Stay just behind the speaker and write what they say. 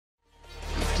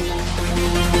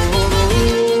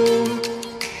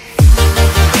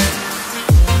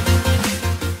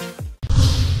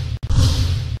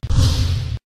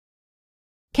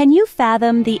Can you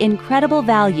fathom the incredible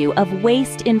value of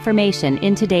waste information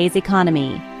in today's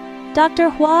economy? Dr.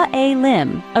 Hwa A.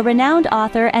 Lim, a renowned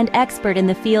author and expert in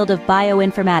the field of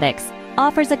bioinformatics,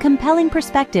 offers a compelling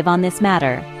perspective on this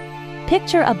matter.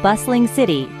 Picture a bustling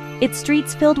city, its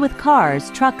streets filled with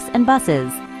cars, trucks, and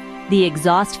buses. The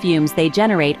exhaust fumes they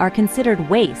generate are considered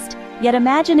waste, yet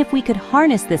imagine if we could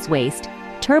harness this waste,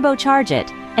 turbocharge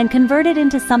it, and convert it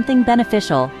into something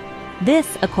beneficial.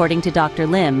 This, according to Dr.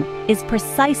 Lim, is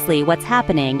precisely what's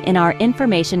happening in our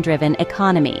information-driven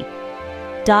economy.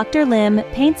 Dr. Lim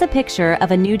paints a picture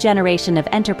of a new generation of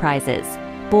enterprises,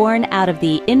 born out of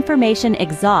the information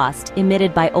exhaust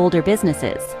emitted by older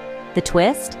businesses. The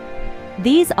twist?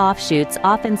 These offshoots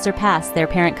often surpass their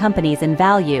parent companies in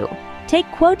value. Take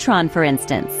Quotron, for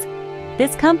instance.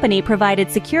 This company provided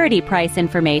security price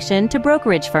information to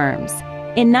brokerage firms.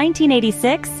 In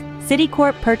 1986,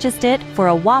 Citicorp purchased it for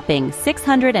a whopping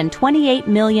 $628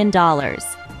 million.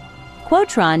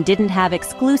 Quotron didn't have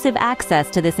exclusive access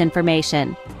to this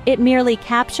information. It merely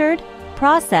captured,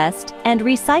 processed, and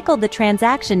recycled the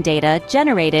transaction data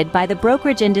generated by the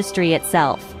brokerage industry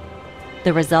itself.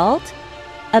 The result?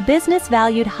 A business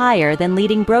valued higher than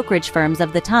leading brokerage firms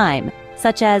of the time,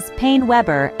 such as Payne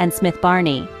Weber and Smith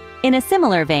Barney. In a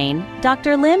similar vein,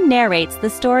 Dr. Lim narrates the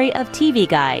story of TV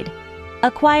Guide.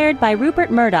 Acquired by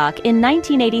Rupert Murdoch in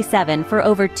 1987 for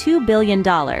over $2 billion,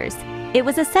 it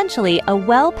was essentially a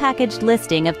well-packaged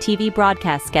listing of TV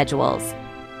broadcast schedules.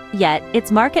 Yet,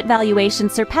 its market valuation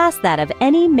surpassed that of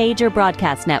any major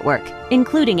broadcast network,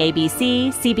 including ABC,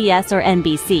 CBS, or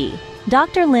NBC.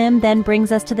 Dr. Lim then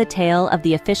brings us to the tale of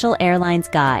the Official Airlines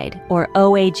Guide, or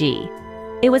OAG.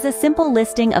 It was a simple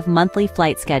listing of monthly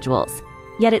flight schedules,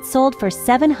 yet it sold for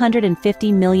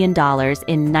 $750 million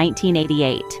in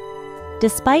 1988.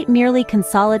 Despite merely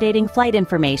consolidating flight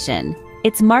information,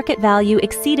 its market value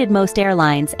exceeded most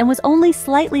airlines and was only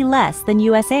slightly less than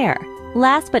US Air.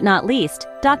 Last but not least,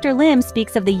 Dr. Lim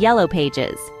speaks of the Yellow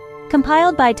Pages.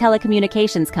 Compiled by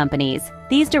telecommunications companies,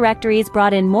 these directories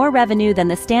brought in more revenue than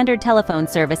the standard telephone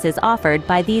services offered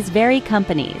by these very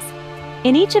companies.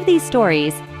 In each of these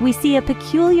stories, we see a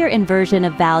peculiar inversion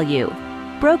of value.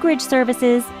 Brokerage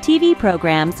services, TV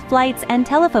programs, flights, and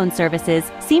telephone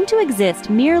services seem to exist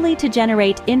merely to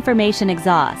generate information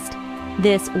exhaust.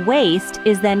 This waste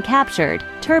is then captured,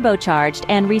 turbocharged,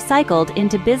 and recycled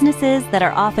into businesses that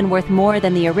are often worth more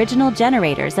than the original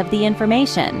generators of the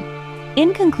information.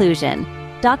 In conclusion,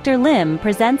 Dr. Lim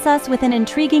presents us with an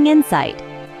intriguing insight.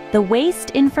 The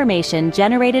waste information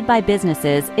generated by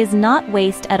businesses is not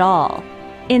waste at all.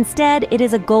 Instead, it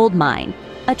is a gold mine,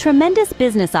 a tremendous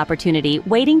business opportunity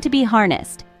waiting to be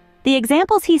harnessed. The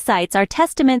examples he cites are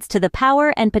testaments to the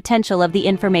power and potential of the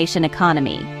information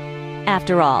economy.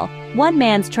 After all, one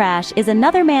man's trash is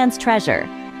another man's treasure,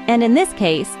 and in this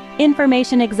case,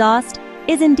 information exhaust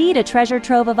is indeed a treasure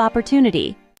trove of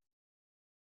opportunity.